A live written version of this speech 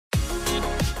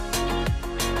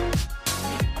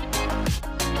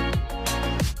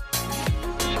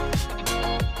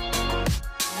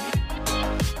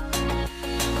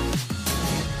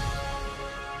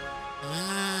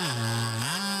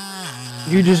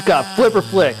You just got flipper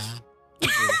flicks. A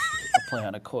play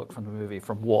on a quote from the movie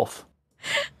from Wolf.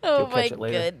 Oh You'll my catch it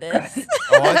later. goodness.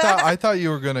 Oh, I thought you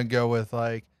were gonna go with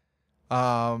like,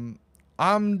 I'm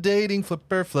dating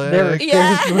flipper flicks.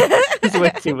 There's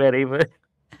way too many, but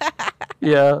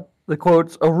yeah, the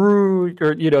quote's a rude,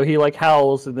 or he like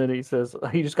howls and then he says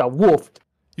he just got wolfed.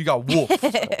 You got wolf.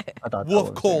 I thought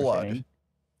Wolf cola.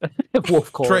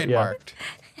 Wolf cola. Trademarked.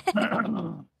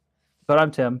 Yeah. But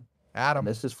I'm Tim. Adam.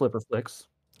 This is Flipper Flicks.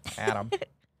 Adam.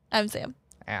 I'm Sam.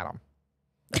 Adam.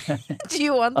 Do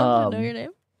you want them to know your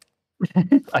name?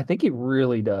 I think he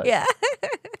really does. Yeah.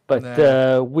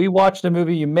 But we watched a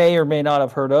movie you may or may not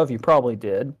have heard of. You probably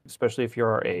did, especially if you're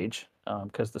our age,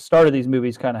 because the start of these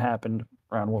movies kind of happened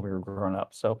around when we were growing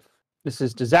up. So this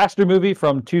is Disaster Movie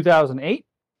from 2008,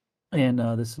 and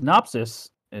the synopsis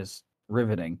is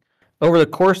riveting. Over the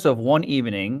course of one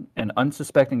evening, an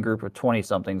unsuspecting group of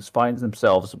 20-somethings finds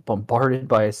themselves bombarded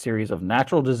by a series of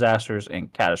natural disasters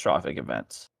and catastrophic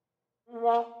events.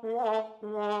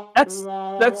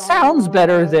 That sounds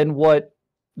better than what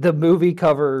the movie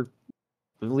cover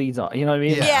leads on. You know what I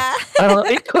mean? Yeah. I don't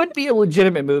know. It could be a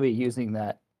legitimate movie using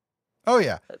that. Oh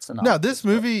yeah. Synopsis. No, this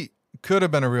movie could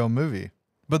have been a real movie,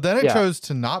 but then it chose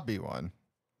to not be one.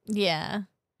 Yeah.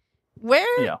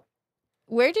 Where? Yeah.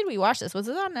 Where did we watch this? Was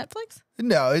it on Netflix?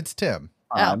 No, it's Tim.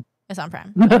 Oh, it's on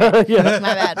Prime. Yeah.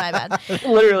 My bad.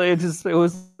 Literally, it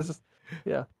was just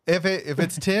yeah. If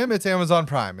it's Tim, it's Amazon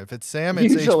Prime. If it's Sam,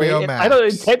 it's Usually, HBO Max. I don't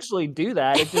intentionally do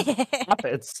that. It just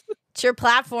happens. It's your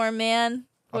platform, man.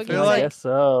 I What feel can you like- say? I guess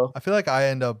so. I feel like I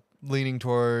end up leaning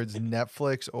towards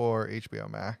Netflix or HBO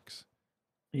Max.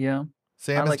 Yeah.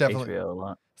 Sam I is like definitely. HBO a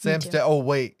lot. Sam's. too. Oh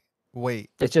wait.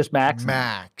 It's just Max.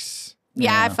 Max.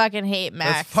 Yeah, I fucking hate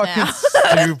Max That's fucking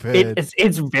now. stupid.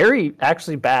 It's very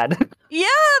actually bad. Yeah,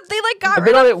 they like got I've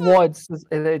rid been on of it once,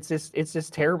 and it's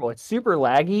just terrible. It's super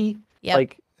laggy. Yep.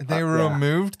 Like They yeah.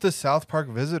 removed the South Park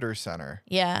Visitor Center.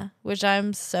 Yeah, which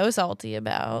I'm so salty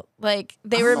about. Like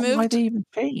they I don't know why removed they even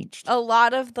changed. a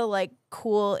lot of the like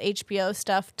cool HBO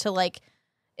stuff to like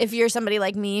if you're somebody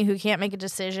like me who can't make a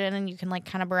decision and you can like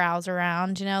kind of browse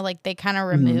around, like they kind of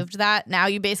removed that. Now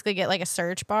you basically get like a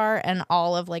search bar and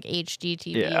all of like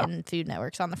HGTV and Food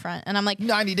Network's on the front. And I'm like,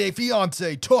 90 Day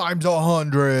Fiance times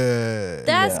 100.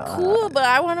 that's cool, but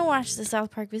I want to watch the South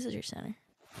Park Visitor Center.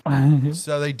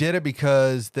 So they did it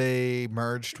because they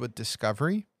merged with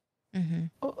Discovery. Mm-hmm.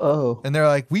 Oh, And they're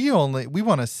like, we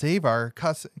want to save our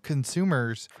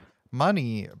consumers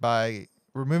money by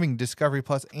removing Discovery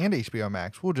Plus and HBO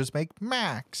Max. We'll just make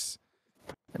Max.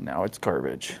 and now it's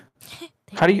garbage.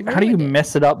 How do you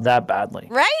mess it up that badly?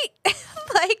 Right?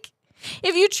 Like,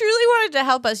 if you truly wanted to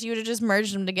help us, you would have just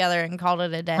merged them together and called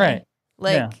it a day. Right.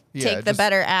 Like, Yeah, take the just-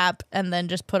 better app and then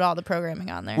just put all the programming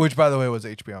on there. Which, by the way, was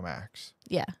HBO Max.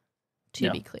 Yeah.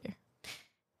 To be clear.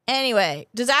 Anyway,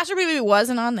 Disaster Movie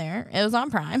wasn't on there. It was on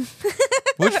Prime.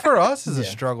 Which for us is a Yeah.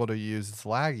 struggle to use. It's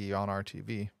laggy on our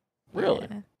TV. Really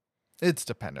Yeah. It's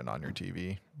dependent on your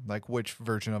TV, like which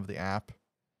version of the app.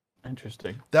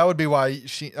 interesting. That would be why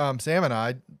Sam and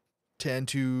I tend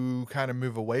to kind of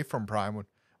move away from Prime.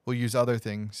 We'll use other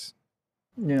things.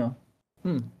 Yeah.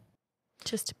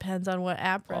 Just depends on what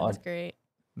app runs Odd. great.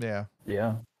 Yeah.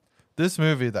 Yeah. This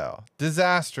movie, though,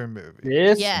 disaster movie.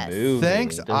 This Yes. movie.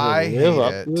 Thanks, does I live hate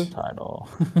up it. to the title.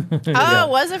 Oh,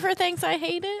 was it for Thanks I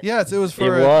Hate It? Yes, it was It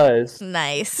for was.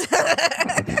 Nice.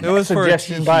 it was for a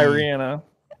Suggestion by TV. Rihanna.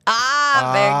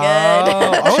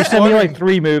 Very good. I She was sent me wondering- like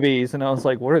 3 movies, and I was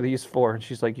like, "What are these for?" And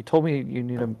she's like, "You told me you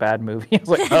need a bad movie." I was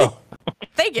like, "Oh,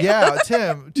 Thank you. Yeah,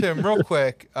 Tim, real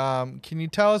quick, can you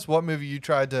tell us what movie you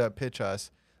tried to pitch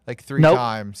us like 3 Nope.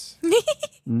 times?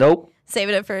 nope."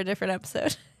 Saving it for a different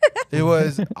episode. It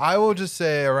was, I will just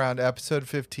say, around episode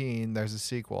 15, there's a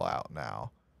sequel out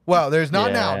now. Well, there's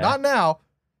not now,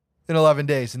 in 11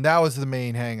 days, and that was the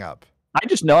main hang up. I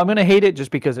just know I'm gonna hate it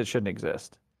just because it shouldn't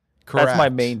exist. Correct. That's my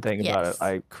main thing about Yes.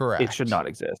 it. Correct. It should not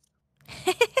exist.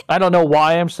 I don't know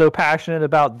why I'm so passionate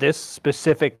about this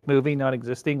specific movie not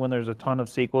existing when there's a ton of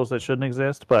sequels that shouldn't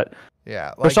exist, but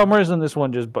Yeah, for some reason this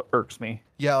one just irks me.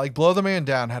 yeah, like Blow the Man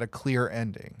Down had a clear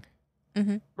ending.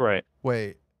 Mm-hmm. Right.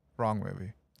 Wait, wrong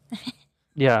movie.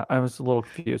 Yeah, I was a little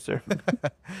confused there.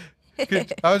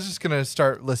 Good. I was just gonna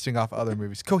start listing off other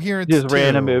movies. Coherence. Just 2.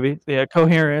 random movies. Yeah,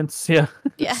 Coherence. Yeah.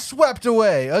 Yeah. Swept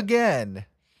Away again.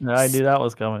 I knew that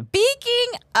was coming.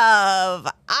 Speaking of,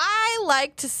 I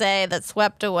like to say that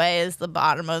Swept Away is the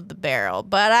bottom of the barrel,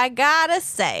 but I gotta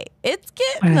say, it's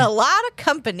getting a lot of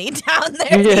company down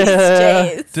there these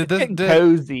days. Did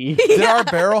Cozy. our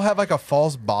barrel have like a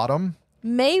false bottom?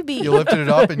 Maybe. You lifted it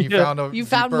up and you Yeah. found a You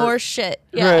found deeper- more shit.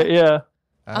 Yeah. Right, yeah.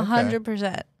 Okay.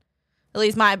 100%. At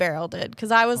least my barrel did.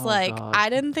 Because I was like, God. I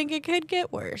didn't think it could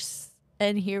get worse.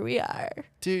 And here we are.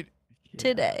 Dude.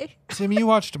 Today. Tim, you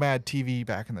watched Mad TV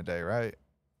back in the day, right?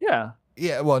 Yeah.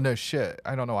 Yeah, well, no shit.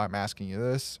 I don't know why I'm asking you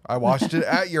this. I watched it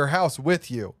at your house with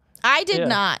you. I did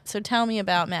not. So tell me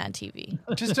about Mad TV.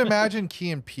 Just imagine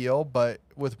Key and Peele, but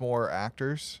with more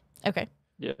actors. Okay.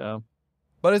 Yeah.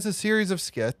 But it's a series of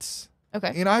skits.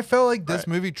 Okay. And I felt like this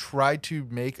movie tried to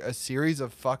make a series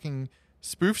of fucking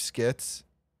spoof skits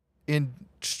and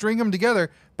string them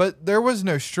together, but there was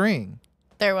no string.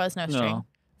 There was no string. No.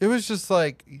 It was just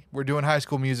like, we're doing High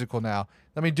School Musical now.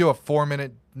 Let me do a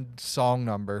 4-minute song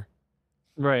number.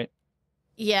 Right.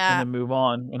 Yeah. And then move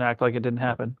on and act like it didn't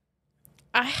happen.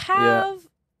 I have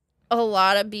a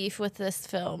lot of beef with this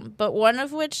film, but one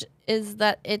of which is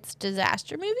that it's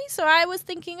disaster movie. So I was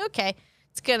thinking, okay,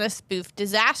 it's going to spoof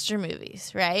disaster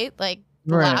movies, right? Like,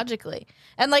 logically.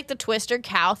 And like the Twister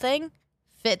cow thing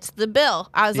fits the bill.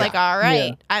 I was like, all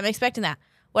right, I'm expecting that.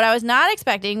 What I was not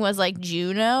expecting was like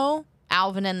Juno,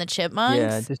 Alvin and the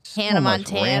Chipmunks, Hannah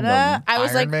Montana. Random. I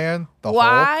was Iron like, Man, the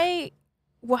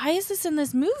why is this in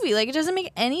this movie? Like, it doesn't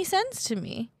make any sense to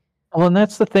me. Well, and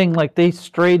that's the thing. Like, they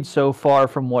strayed so far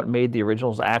from what made the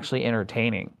originals actually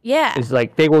entertaining. Yeah. It's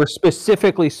like they were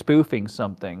specifically spoofing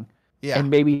something. Yeah.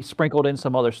 And maybe sprinkled in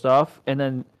some other stuff. And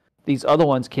then these other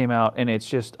ones came out, and it's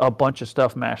just a bunch of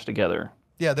stuff mashed together.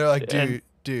 Yeah, they're like,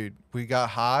 dude, we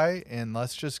got high, and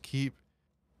let's just keep...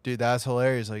 Dude, that's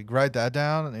hilarious. Like, write that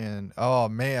down, and oh,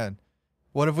 man.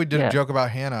 What if we did a joke about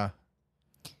Hannah?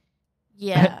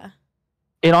 Yeah.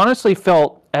 It honestly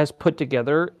felt as put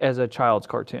together as a child's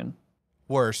cartoon.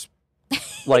 Worse.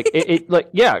 Like,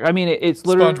 I mean, it's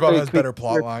literally... SpongeBob has better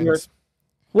plot lines.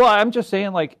 Well, I'm just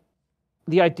saying, like,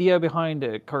 the idea behind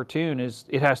a cartoon is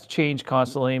it has to change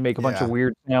constantly and make a bunch of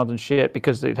weird sounds and shit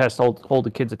because it has to hold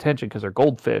the kids' attention because they're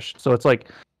goldfish. So it's like...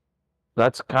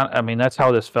 That's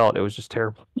how this felt. It was just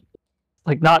terrible.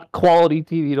 Like, not quality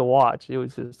TV to watch. It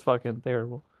was just fucking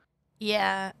terrible.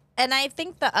 Yeah. And I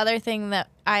think the other thing that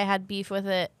I had beef with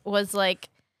it was like,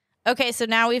 okay, so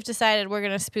now we've decided we're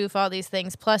going to spoof all these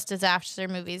things plus disaster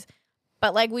movies.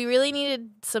 But like, we really needed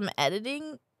some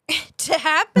editing to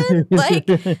happen. Like,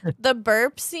 the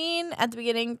burp scene at the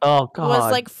beginning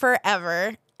was like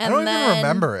forever. And I don't even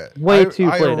remember it. Way too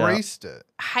I played erased it.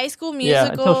 High School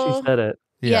Musical. Yeah, until she said it.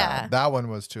 Yeah, that one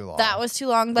was too long. That was too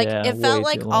long. Like, it felt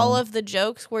like all of the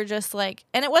jokes were just like,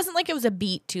 and it wasn't like it was a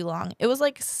beat too long. It was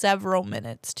like several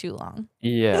minutes too long.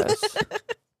 Yes.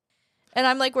 And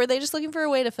I'm like, were they just looking for a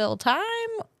way to fill time,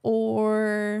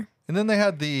 or? And then they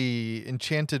had the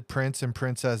Enchanted Prince and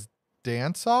Princess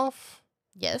dance off.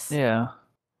 Yes. Yeah.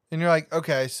 And you're like,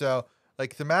 okay, so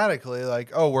like thematically, like,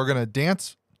 oh, we're gonna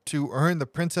dance to earn the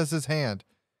princess's hand,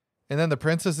 and then the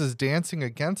princess is dancing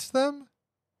against them.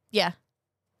 Yeah.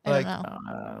 Like, I don't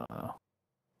know.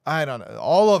 I don't know.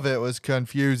 All of it was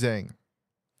confusing.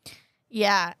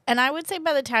 Yeah. And I would say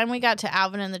by the time we got to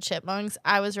Alvin and the Chipmunks,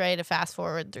 I was ready to fast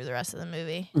forward through the rest of the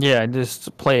movie. Yeah,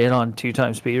 just play it on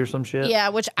 2x speed or some shit. Yeah,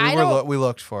 which we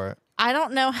looked for it. I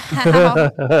don't know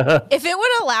how. If it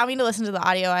would allow me to listen to the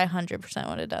audio, I 100%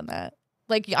 would have done that.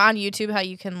 Like on YouTube, how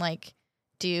you can like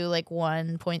do like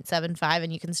 1.75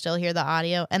 and you can still hear the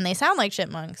audio and they sound like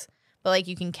chipmunks, but like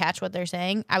you can catch what they're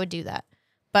saying. I would do that.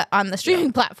 But on the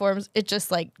streaming platforms, it just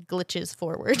like glitches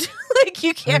forward. Like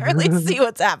you can't really see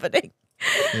what's happening.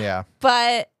 Yeah.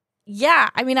 But yeah,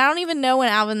 I mean, I don't even know when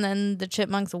Alvin and the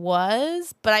Chipmunks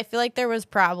was, but I feel like there was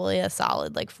probably a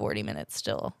solid like 40 minutes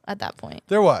still at that point.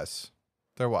 There was.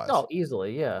 Oh,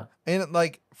 easily, yeah. And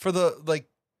like for the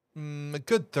a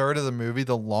good third of the movie,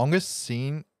 the longest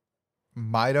scene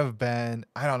might have been,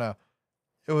 I don't know.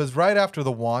 It was right after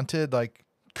the Wanted, like,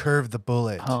 Curve the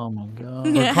Bullet. Oh my god.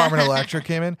 When Carmen Electra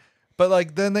came in. But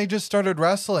like then they just started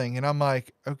wrestling and I'm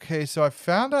like, okay, so I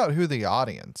found out who the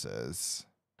audience is.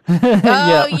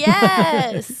 Oh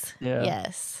yes. Yeah.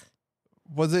 Yes.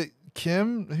 Was it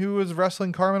Kim who was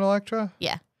wrestling Carmen Electra?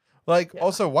 Yeah. Like,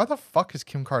 also, why the fuck is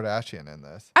Kim Kardashian in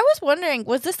this? I was wondering,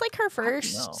 was this like her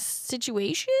first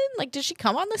situation? Like, did she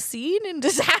come on the scene in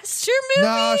Disaster Movie?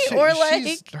 No, or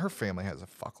like her family has a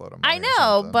fuckload of money. I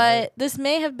know, but this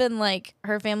may have been like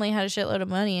her family had a shitload of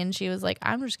money and she was like,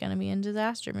 I'm just going to be in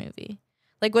Disaster Movie.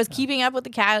 Like, was keeping up with the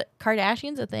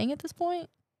Kardashians a thing at this point?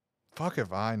 Fuck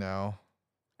if I know.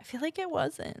 I feel like it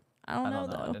wasn't. I don't know,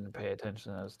 though. I didn't pay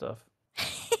attention to that stuff.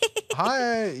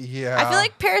 I feel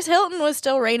like Paris Hilton was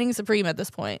still reigning supreme at this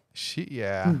point.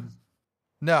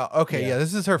 No, okay, yeah,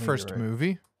 this is her first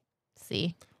movie.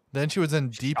 See. Then she was in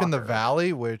Deep in the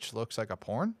Valley, which looks like a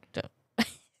porn.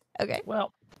 Okay.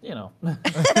 Well, you know.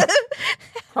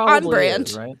 On brand.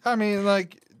 Is, right? I mean,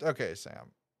 like, okay,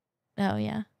 Sam. Oh,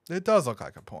 yeah. It does look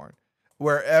like a porn.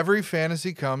 Where Every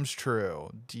Fantasy Comes True,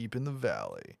 Deep in the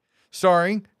Valley,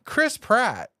 starring Chris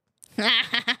Pratt.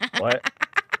 What?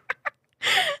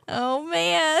 Oh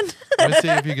man. Let me see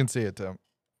if you can see it, Tim.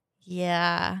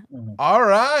 Yeah. All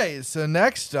right, so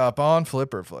next up on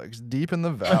Flipper Flicks, Deep in the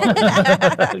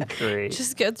Valley. Great.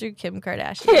 Just go through Kim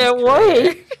Kardashian. Can't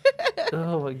wait.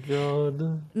 Oh my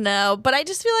god. No, but I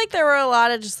just feel like there were a lot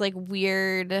of just like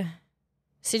weird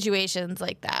situations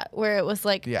like that where it was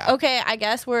like, Yeah. okay, I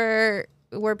guess we're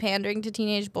pandering to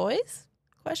teenage boys?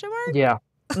 Question mark. Yeah.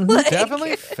 Like-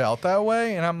 Definitely felt that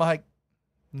way, and I'm like,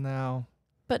 no.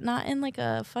 but not in like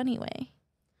a funny way.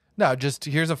 No, just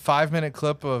here's a 5-minute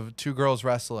clip of two girls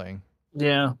wrestling.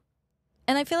 Yeah.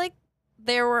 And I feel like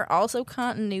there were also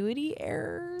continuity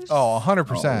errors. Oh,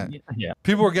 100%. Yeah.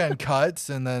 People were getting cuts,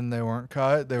 and then they weren't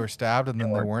cut. They were stabbed, and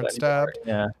then they weren't stabbed.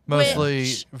 Yeah. Mostly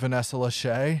Which- Vanessa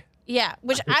Lachey. Yeah,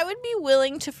 which I would be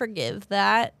willing to forgive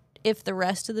that if the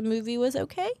rest of the movie was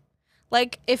okay.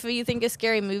 Like, if you think a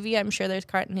scary movie, I'm sure there's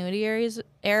continuity errors.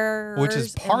 Which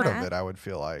is part of that. it, I would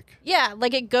feel like. Yeah,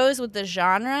 like it goes with the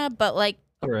genre, but like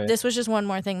Right. this was just one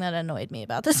more thing that annoyed me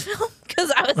about this film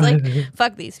because I was like,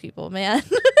 fuck these people, man.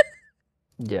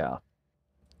 Yeah.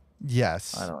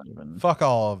 Yes. I don't even. Fuck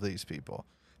all of these people.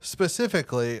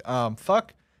 Specifically,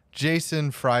 fuck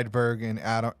Jason Friedberg and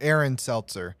Aaron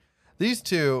Seltzer. These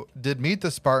two did Meet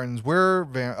the Spartans. We're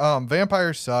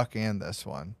Vampires Suck and this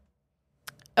one.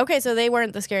 Okay, so they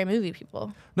weren't the scary movie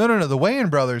people. No. The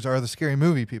Wayans brothers are the scary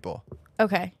movie people.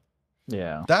 Okay.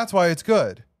 Yeah. That's why it's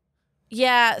good.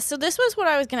 Yeah, so this was what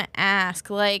I was going to ask.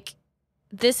 Like,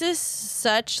 this is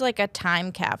such like a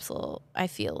time capsule, I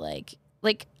feel like.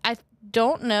 Like, I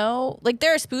don't know. Like,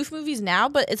 there are spoof movies now,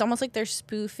 but it's almost like they're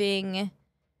spoofing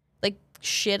like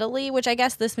shittily, which I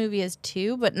guess this movie is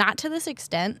too, but not to this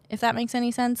extent, if that makes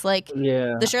any sense. Like,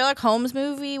 Yeah. the Sherlock Holmes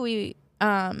movie we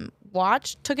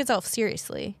watched took itself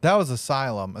seriously. That was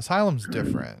Asylum. Asylum's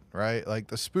different, right? Like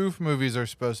the spoof movies are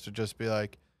supposed to just be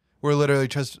like, we're literally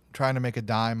just trying to make a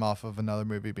dime off of another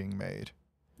movie being made.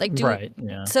 Like, Right.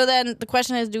 Yeah. So then the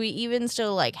question is, do we even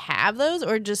still like have those,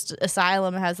 or just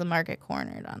Asylum has the market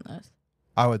cornered on those?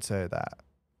 I would say that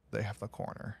they have the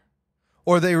corner.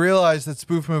 Or they realize that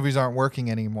spoof movies aren't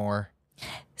working anymore.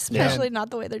 Especially not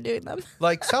the way they're doing them.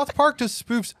 Like South Park does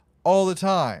spoofs all the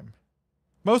time.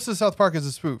 Most of South Park is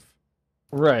a spoof.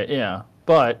 Right. Yeah.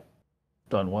 But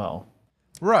done well.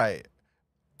 Right.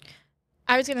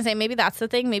 I was gonna say maybe that's the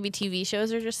thing. Maybe TV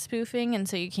shows are just spoofing, and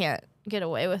so you can't get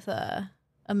away with a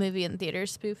movie in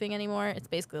theaters spoofing anymore. It's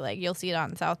basically like you'll see it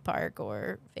on South Park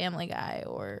or Family Guy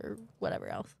or whatever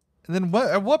else. And then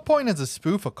at what point is a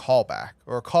spoof a callback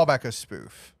or a callback a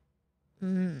spoof?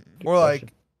 Mm. Or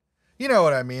like, you know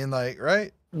what I mean? Like,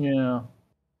 right? Yeah.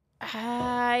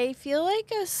 I feel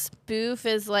like a spoof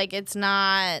is like it's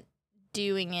not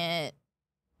doing it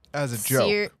As a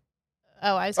joke.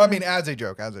 I mean, as a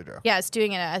joke. yeah, it's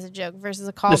doing it as a joke versus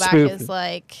a spoof. callback is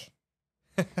like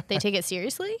they take it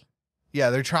seriously. Yeah,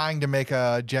 they're trying to make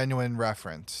a genuine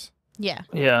reference. Yeah.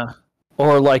 Yeah.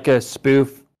 Or like a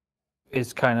spoof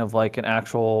is kind of like an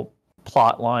actual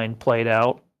plot line played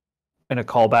out, and a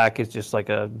callback is just like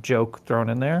a joke thrown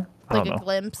in there. I Like don't a know.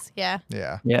 glimpse. Yeah.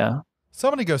 Yeah. Yeah.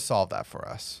 Somebody go solve that for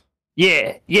us.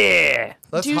 Yeah. Yeah.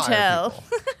 Let's Do hire tell.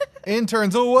 people.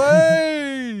 Interns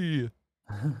away.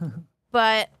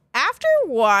 But after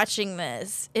watching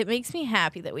this, it makes me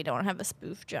happy that we don't have a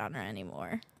spoof genre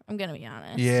anymore. I'm gonna be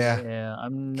honest. Yeah. Yeah.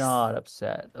 I'm not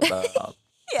upset about.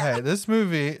 Yeah. Hey, this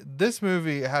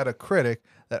movie had a critic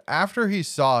that after he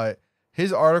saw it,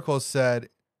 his article said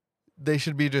they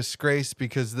should be disgraced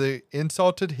because they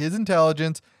insulted his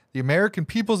intelligence, the American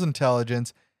people's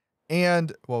intelligence,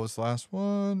 and what was the last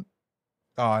one?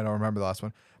 Oh, I don't remember the last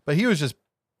one. But he was just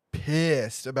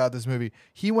pissed about this movie.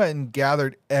 He went and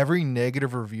gathered every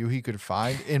negative review he could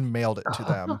find and mailed it to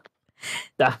them.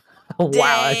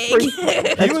 Wow, that's pretty.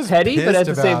 Dang. That's was petty, but at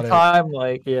the pissed same about it. time,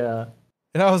 like, yeah.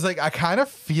 And I was like, I kind of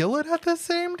feel it at the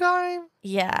same time.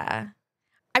 Yeah.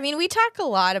 I mean, we talk a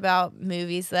lot about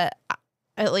movies that,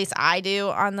 at least I do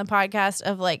on the podcast,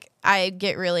 of like, I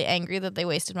get really angry that they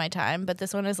wasted my time. But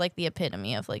this one is like the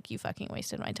epitome of like, you fucking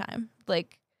wasted my time.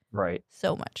 Like, Right.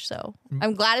 so much so.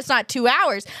 I'm glad it's not 2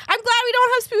 hours. I'm glad we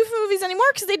don't have spoof movies anymore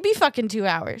because they'd be fucking 2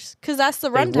 hours. Because that's the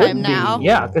They would runtime be, now.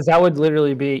 Yeah, because that would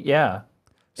literally be, yeah.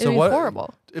 It'd be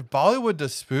horrible. If Bollywood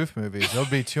does spoof movies, it'll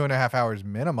be 2.5 hours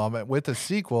minimum. And with a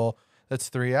sequel, that's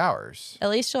 3 hours. At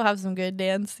least you'll have some good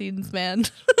dance scenes, man.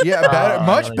 Yeah, better,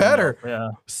 much really better. know. Yeah.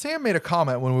 Sam made a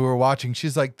comment when we were watching.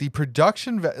 She's like, the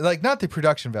production, like not the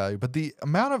production value, but the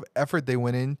amount of effort they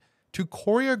went in to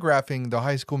choreographing the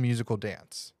High School Musical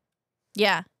dance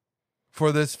Yeah.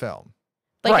 for this film.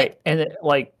 Like right. And it,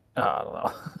 like I don't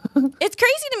know. It's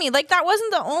crazy to me. Like, that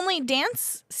wasn't the only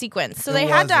dance sequence. So It they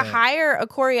had to wasn't. hire a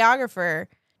choreographer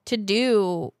to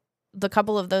do the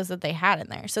couple of those that they had in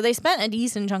there. So they spent a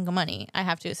decent chunk of money, I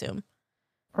have to assume,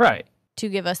 Right. to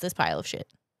give us this pile of shit,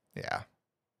 Yeah.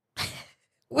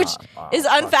 which is fucking-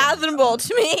 unfathomable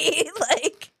to me.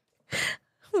 Like,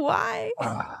 why?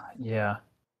 Yeah.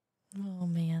 Oh,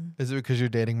 man. Is it because you're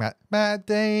dating Matt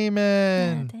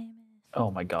Damon? God damn it. Oh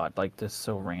my god, like this is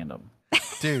so random.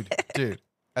 Dude.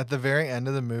 At the very end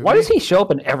of the movie. Why does he show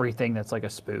up in everything that's like a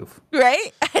spoof?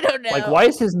 Right? I don't know. Like, why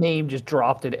is his name just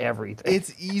dropped in everything?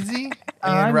 It's easy and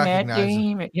I'm Matt recognizable.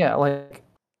 Damon. Yeah, like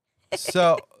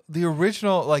So the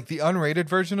original, like the unrated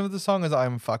version of the song is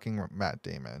 "I'm fucking Matt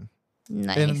Damon,"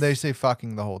 Nice. and they say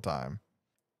 "fucking" the whole time.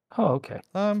 oh okay.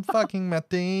 I'm fucking Matt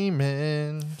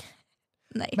Damon.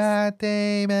 Nice. Matt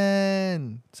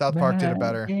Damon. South Park did it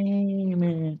better.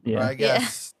 Damon. Or Yeah. I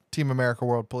guess Team America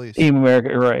World Police. Team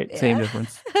America, right? Same Yeah.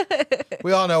 difference.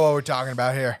 We all know what we're talking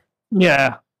about here.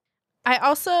 Yeah. I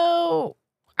also,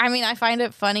 I mean, I find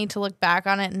it funny to look back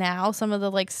on it now. Some of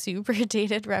the like super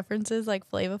dated references, like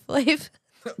Flava Flav.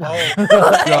 Oh, Oh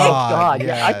God,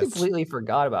 yeah, I yes. completely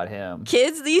forgot about him.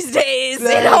 Kids these days,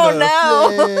 they don't know.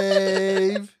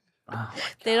 Flav. Oh,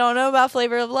 They don't know about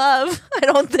Flavor of Love. I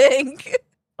don't think.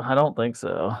 I don't think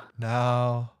so.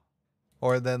 No.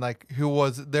 Or then like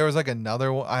there was like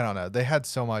another one. I don't know. They had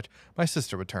so much. My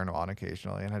sister would turn them on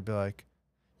occasionally and I'd be like,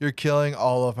 "You're killing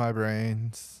all of my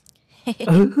brains."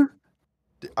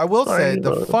 I will say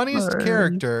the Flavor funniest Flav.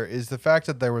 character is the fact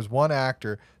that there was one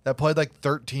actor that played like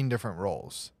 13 different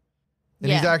roles.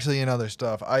 And he's Yeah. actually in other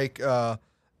stuff. Ike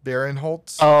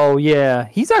Barinholtz. Oh yeah,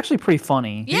 he's actually pretty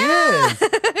funny. Yeah.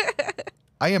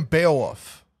 I am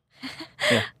Beowulf.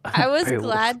 Yeah. I was Beowulf.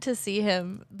 glad to see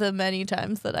him the many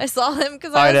times that I saw him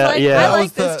because I I was know, like, yeah. I That like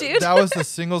was this the, dude. That was the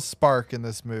single spark in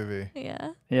this movie.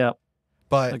 Yeah. Yeah,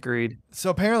 But agreed.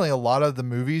 so apparently a lot of the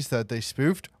movies that they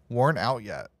spoofed weren't out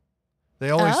yet.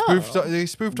 They only spoofed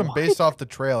Oh. them What? based off the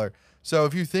trailer. So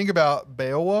if you think about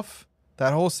Beowulf,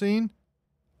 that whole scene,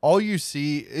 all you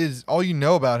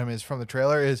know about him is from the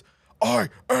trailer is I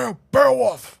am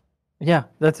Beowulf. Yeah,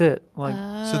 that's it. Like,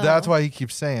 So that's Oh. why he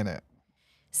keeps saying it.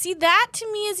 See, that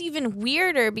to me is even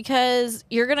weirder because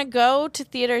you're going to go to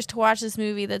theaters to watch this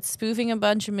movie that's spoofing a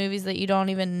bunch of movies that you don't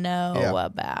even know Yeah.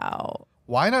 about.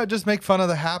 Why not just make fun of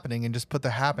the happening and just put the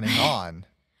happening on?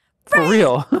 for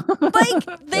real. Like,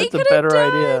 they That's a could have better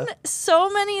done idea. so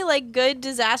many, like, good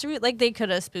disaster movies. Like, they could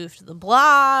have spoofed The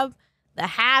Blob, The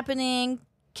Happening,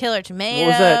 Killer Tomatoes.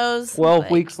 What was that? 12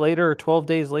 like- weeks later or 12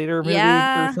 days later, maybe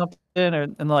Yeah. or something, or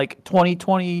in like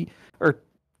 2020 or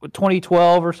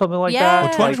 2012 or something like Yeah. that. Well,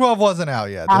 Like, 2012 wasn't out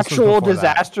yet. This was actual before that.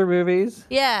 disaster movies.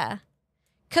 Yeah.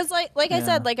 Because, like I Yeah.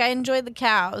 said, like, I enjoyed the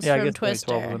cows Yeah, I from guess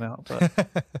 2012 Twister. wasn't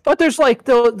out, but there's like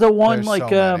the one There's like so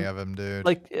many of them, dude.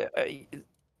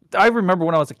 I remember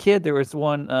when I was a kid, there was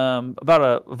one about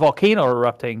a volcano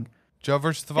erupting. Joe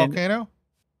versus the and- volcano?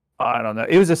 I don't know.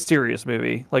 It was a serious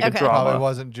movie, like Okay. a drama. Probably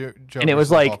wasn't Joe And it was versus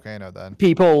the like- volcano then.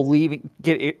 People leaving,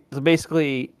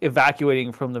 basically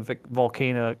evacuating from the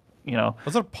volcano, you know,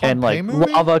 Was it a Pompeii and like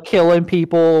movie? lava killing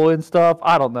people and stuff.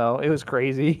 I don't know. It was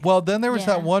crazy. Well, then there was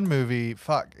that Yeah. one movie.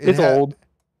 Fuck. It's old.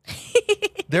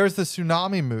 There was the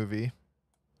tsunami movie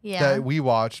Yeah. that we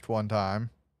watched one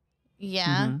time.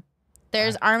 Yeah. Mhm.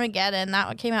 There's Armageddon. That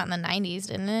one came out in the 90s,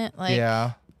 didn't it? Like,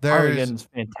 Yeah. There's Armageddon's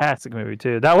a fantastic movie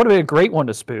too. That would have been a great one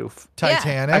to spoof.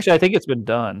 Titanic. Actually, I think it's been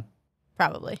done.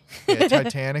 probably. Yeah,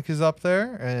 Titanic is up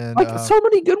there, and Like so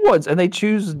many good ones, and they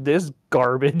choose this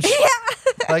garbage.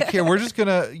 like here we're just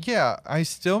gonna. Yeah, I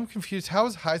still am confused. How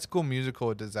is High School Musical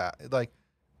a disaster? Like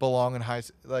belong in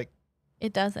like It a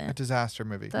doesn't. disaster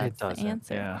movie? That's It the doesn't.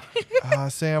 answer. Yeah.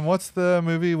 Sam, what's the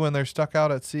movie when they're stuck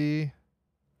out at sea?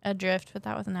 Adrift, but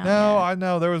that wasn't out No, yet. I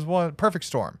know there was one. Perfect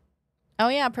Storm. Oh,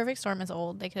 yeah. Perfect Storm is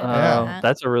old. They could have Yeah. done that.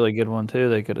 That's a really good one too.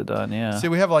 They could have done. Yeah. See,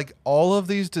 we have like all of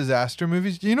these disaster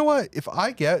movies. You know what?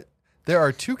 There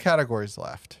are two categories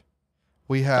left.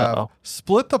 We have Uh-oh.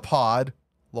 Split the Pod,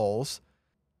 lols,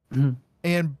 Mhm.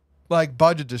 and like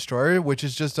Budget Destroyer, which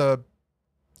is just a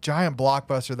giant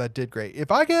blockbuster that did great.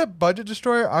 If I get Budget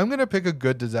Destroyer, I'm gonna pick a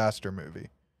good disaster movie.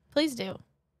 Please do.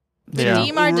 Yeah.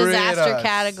 Redeem our Rid disaster us.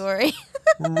 category.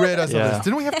 Rid us of Yeah. this.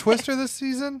 Didn't we have Twister this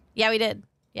season? Yeah, we did.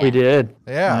 Yeah. We did.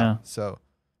 Yeah. Yeah. So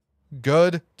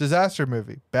good disaster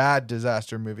movie. Bad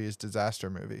disaster movie is disaster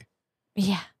movie.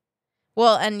 Yeah.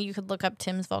 Well, and you could look up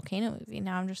Tim's volcano movie.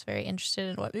 Now I'm just very interested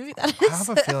in what movie that I is.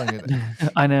 have a feeling it.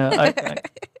 I know.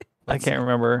 I can't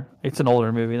remember. It's an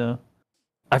older movie though.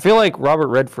 I feel like Robert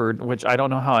Redford, which I don't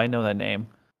know how I know that name,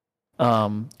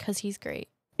 Because he's great.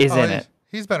 is in he's- it.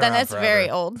 He's been Then around it's forever. very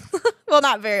old. Well,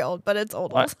 not very old, but it's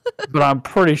old. But I'm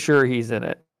pretty sure he's in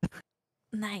it.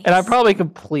 Nice. And I'm probably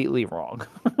completely wrong.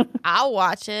 I'll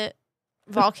watch it.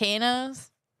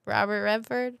 Volcanoes. Robert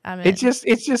Redford. I'm in. It's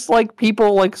just like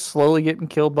people like slowly getting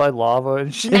killed by lava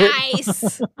and shit.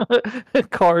 Nice.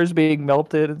 Cars being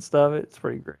melted and stuff. It's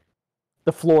pretty great.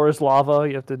 The floor is lava.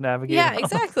 You have to navigate. Yeah, on the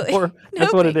exactly. floor. No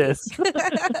That's what it biggie.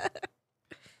 is.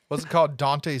 What's it called?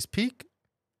 Dante's Peak?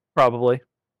 Probably.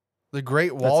 The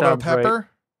Great Waldo sounds right. Pepper?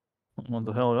 What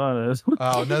the hell that is?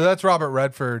 Oh, no, that's Robert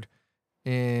Redford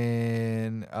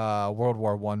in World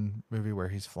War One movie where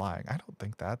he's flying. I don't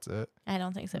think that's it. I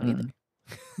don't think so either.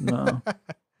 No.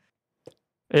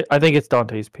 I think it's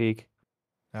Dante's Peak.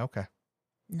 Okay.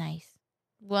 Nice.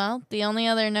 Well, the only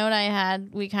other note I had,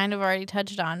 we kind of already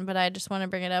touched on, but I just want to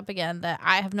bring it up again that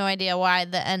I have no idea why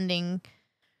the ending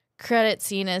credit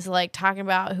scene is like talking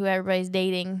about who everybody's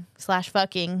dating /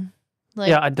 fucking. Like,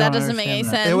 Yeah, I don't that doesn't make any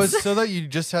understand that. sense. It was so that you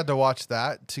just had to watch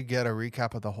that to get a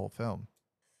recap of the whole film.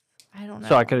 I don't know.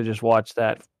 So I could have just watched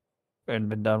that and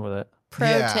been done with it. Pro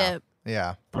Yeah. tip.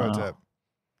 Yeah, pro tip.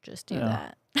 Just do Yeah.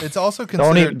 that. It's also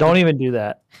considered. Don't even do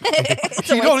that. It's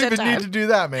a You don't waste of even need time. to do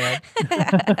that, man.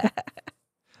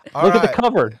 All Look at right. the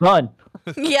cover. Done.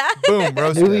 Yeah. Boom,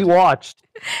 roasted. Movie watched.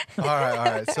 All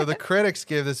right. So the critics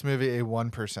gave this movie a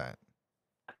 1%.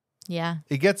 Yeah.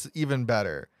 It gets even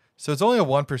better. So it's only a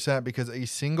 1% because a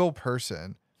single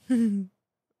person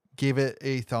gave it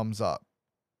a thumbs up.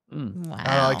 Wow. Out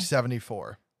of like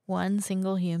 74. One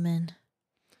single human.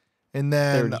 And They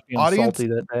were then just being audience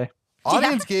salty that day.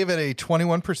 audience gave it a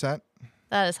 21%.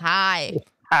 That is high.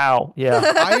 Ow. Yeah.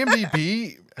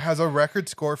 IMDb has a record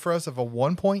score for us of a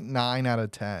 1.9 out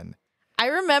of 10. I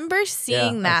remember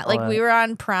seeing I that. saw Like, that. we were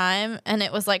on Prime, and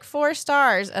it was like 4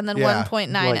 stars and then Yeah.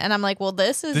 1.9. Like- and I'm like, well,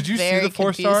 this is Did you see very the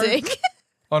 4 stars? confusing.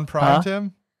 On Prime, Huh?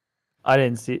 Tim? I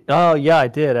didn't see. Oh, yeah, I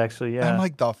did actually. Yeah. I'm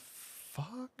like, the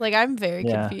fuck? Like, I'm very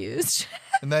Yeah. confused.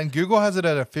 And then Google has it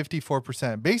at a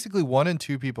 54%. Basically, 1 in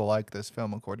 2 people like this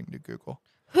film, according to Google.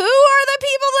 Who are the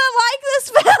people that like this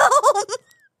film?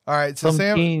 All right, so some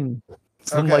Sam, teen,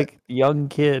 some Okay. like young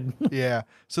kid. yeah.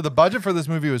 So the budget for this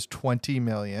movie was $20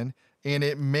 million, and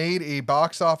it made a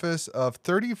box office of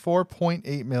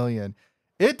 $34.8 million.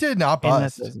 It did not And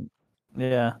bust.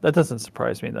 that doesn't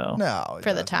surprise me though. No, it For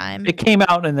the doesn't. time. It came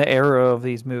out in the era of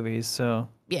these movies, so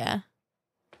Yeah,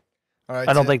 All right,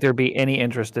 I don't so- think there'd be any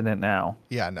interest in it now.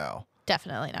 Yeah, no.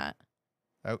 definitely not.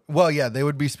 Well, yeah, they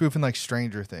would be spoofing like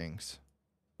Stranger Things.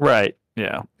 Right.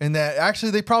 Yeah. And that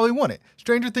actually they probably wouldn't.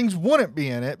 Stranger Things wouldn't be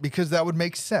in it because that would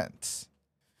make sense.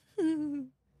 It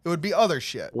would be other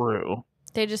shit. True.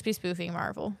 They'd just be spoofing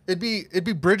Marvel. It'd be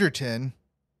Bridgerton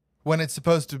when it's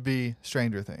supposed to be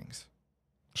Stranger Things.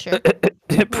 Sure.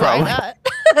 Probably. Why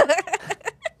not?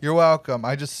 You're welcome.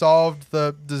 I just solved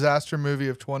the disaster movie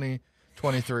of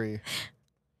 2023.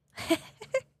 All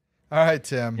right,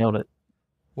 Tim. Nailed it.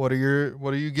 What are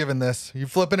you giving this? You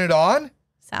flipping it on?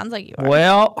 Sounds like you are.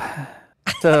 Well,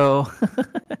 so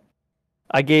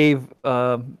I gave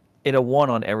it a 1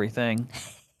 on everything.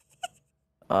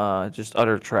 Just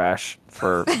utter trash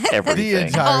for everything.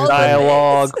 entire All thing.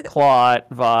 Dialogue, plot,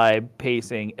 vibe,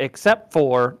 pacing, except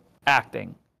for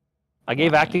acting. I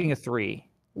gave Why? acting a 3.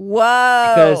 Whoa.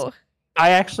 Because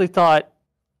I actually thought,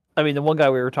 I mean, the one guy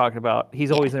we were talking about,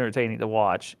 he's always entertaining to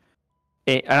watch.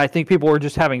 And I think people were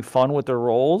just having fun with their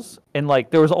roles. And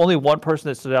like, there was only one person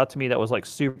that stood out to me that was like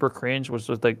super cringe, which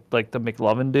was like the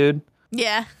McLovin dude.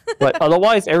 Yeah. But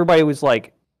otherwise, everybody was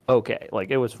like, okay,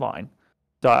 like it was fine.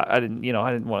 So I didn't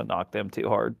want to knock them too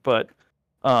hard. But,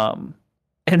 and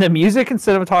the music and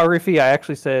cinematography, I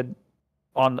actually said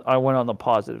I went on the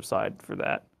positive side for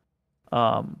that.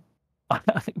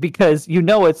 Because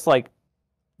it's like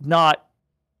not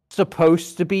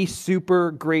supposed to be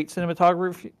super great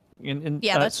cinematography.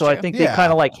 Yeah, that's so I true. think Yeah. they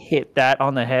kind of like hit that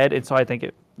on the head, and so I think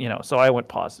it, so I went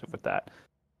positive with that.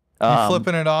 You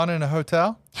flipping it on in a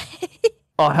hotel?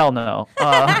 Oh hell no!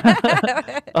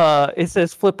 It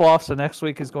says flip off, so next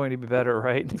week is going to be better,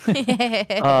 right?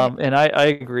 And I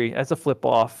agree. As a flip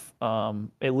off,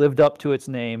 it lived up to its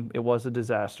name. It was a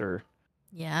disaster,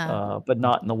 Yeah. but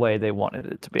not in the way they wanted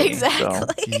it to be. So.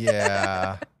 Exactly.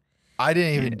 Yeah. I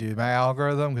didn't even do my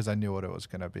algorithm because I knew what it was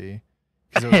gonna be.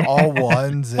 Because it was all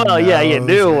ones. And Well, yeah, you no's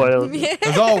knew and- what it was. It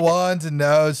was all ones and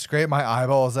no's. Scrape my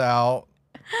eyeballs out.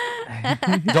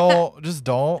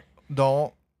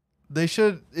 Don't. They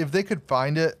should, if they could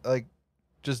find it, like,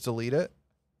 just delete it.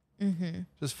 Mm-hmm.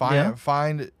 Just find Yeah. it.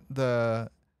 Find the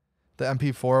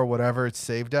MP4 or whatever it's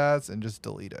saved as, and just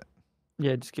delete it.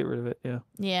 Yeah, just get rid of it. Yeah,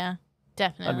 Yeah, I'd be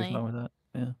definitely. fine with that.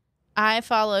 Yeah. I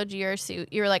followed your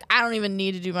suit. You were like, I don't even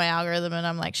need to do my algorithm. And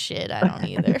I'm like, shit, I don't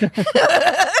either.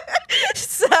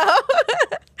 So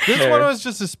This Fair. one was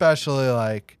just especially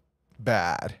like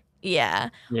bad. Yeah.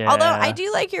 Yeah. Although I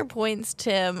do like your points,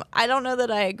 Tim. I don't know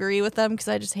that I agree with them because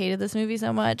I just hated this movie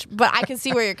so much. But I can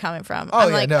see where you're coming from. Oh, I'm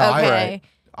yeah, like, no, okay.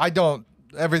 I don't.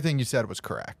 Everything you said was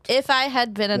correct. If I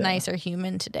had been a Yeah. nicer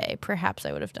human today, perhaps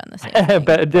I would have done the same thing.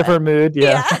 But a different mood.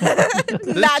 Yeah.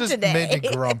 This Not just today. made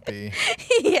me grumpy.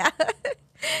 Yeah.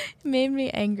 Made me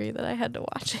angry that I had to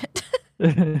watch it.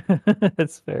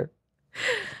 That's fair.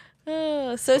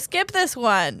 Oh, so skip this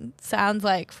one. Sounds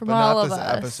like from But all not of this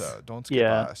us. episode. Don't skip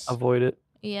Yeah. us. Avoid it.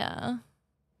 Yeah.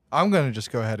 I'm going to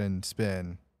just go ahead and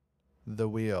spin the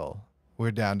wheel.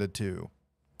 We're down to 2.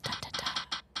 Dun, dun, dun.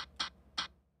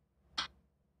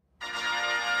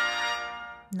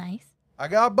 Nice. I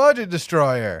got Budget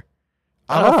Destroyer.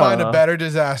 I'm going to find a Oh. better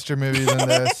disaster movie than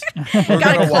this. We're Gotta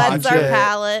going to cleanse watch our it.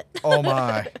 palate. Oh,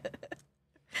 my.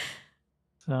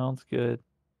 Sounds good.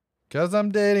 Because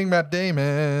I'm dating Matt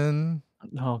Damon.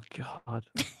 Oh God.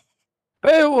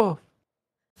 Beowulf.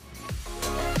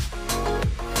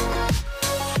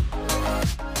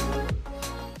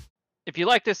 If you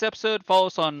like this episode, follow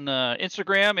us on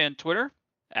Instagram and Twitter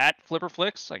at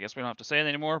FlipperFlix. I guess we don't have to say it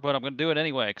anymore, but I'm going to do it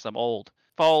anyway because I'm old.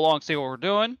 Follow along, see what we're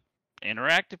doing.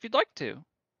 Interact if you'd like to.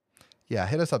 Yeah,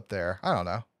 hit us up there. I don't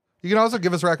know. You can also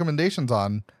give us recommendations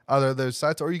on other of those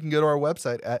sites, or you can go to our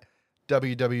website at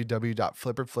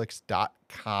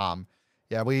www.flipperflix.com.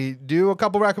 Yeah, we do a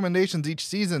couple recommendations each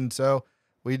season, so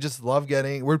we just love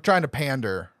we're trying to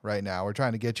pander right now. We're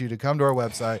trying to get you to come to our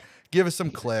website, give us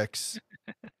some clicks,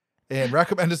 and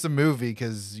recommend us a movie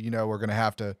because, you know, we're going to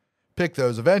have to pick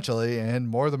those eventually, and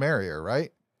more the merrier,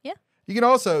 right? Yeah. You can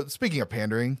also, speaking of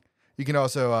pandering, you can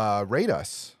also rate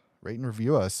and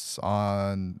review us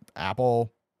on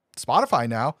Apple, Spotify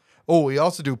now. Oh, we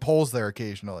also do polls there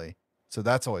occasionally. So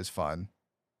that's always fun.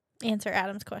 Answer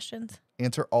Adam's questions.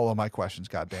 Answer all of my questions,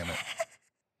 God damn it.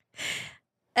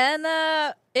 And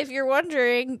if you're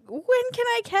wondering, when can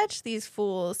I catch these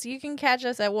fools? You can catch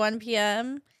us at 1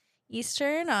 p.m.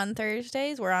 Eastern on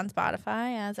Thursdays. We're on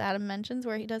Spotify, as Adam mentions,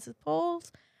 where he does his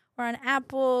polls. We're on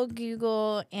Apple,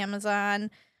 Google, Amazon.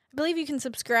 I believe you can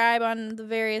subscribe on the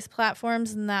various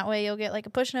platforms, and that way you'll get like a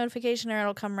push notification or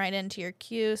it'll come right into your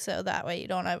queue. So that way you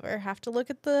don't ever have to look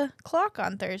at the clock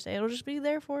on Thursday. It'll just be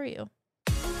there for you.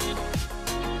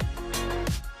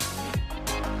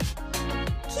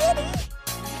 Kitty!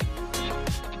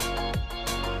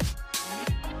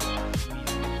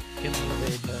 Can you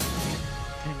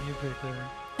later?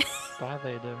 Bye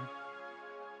later.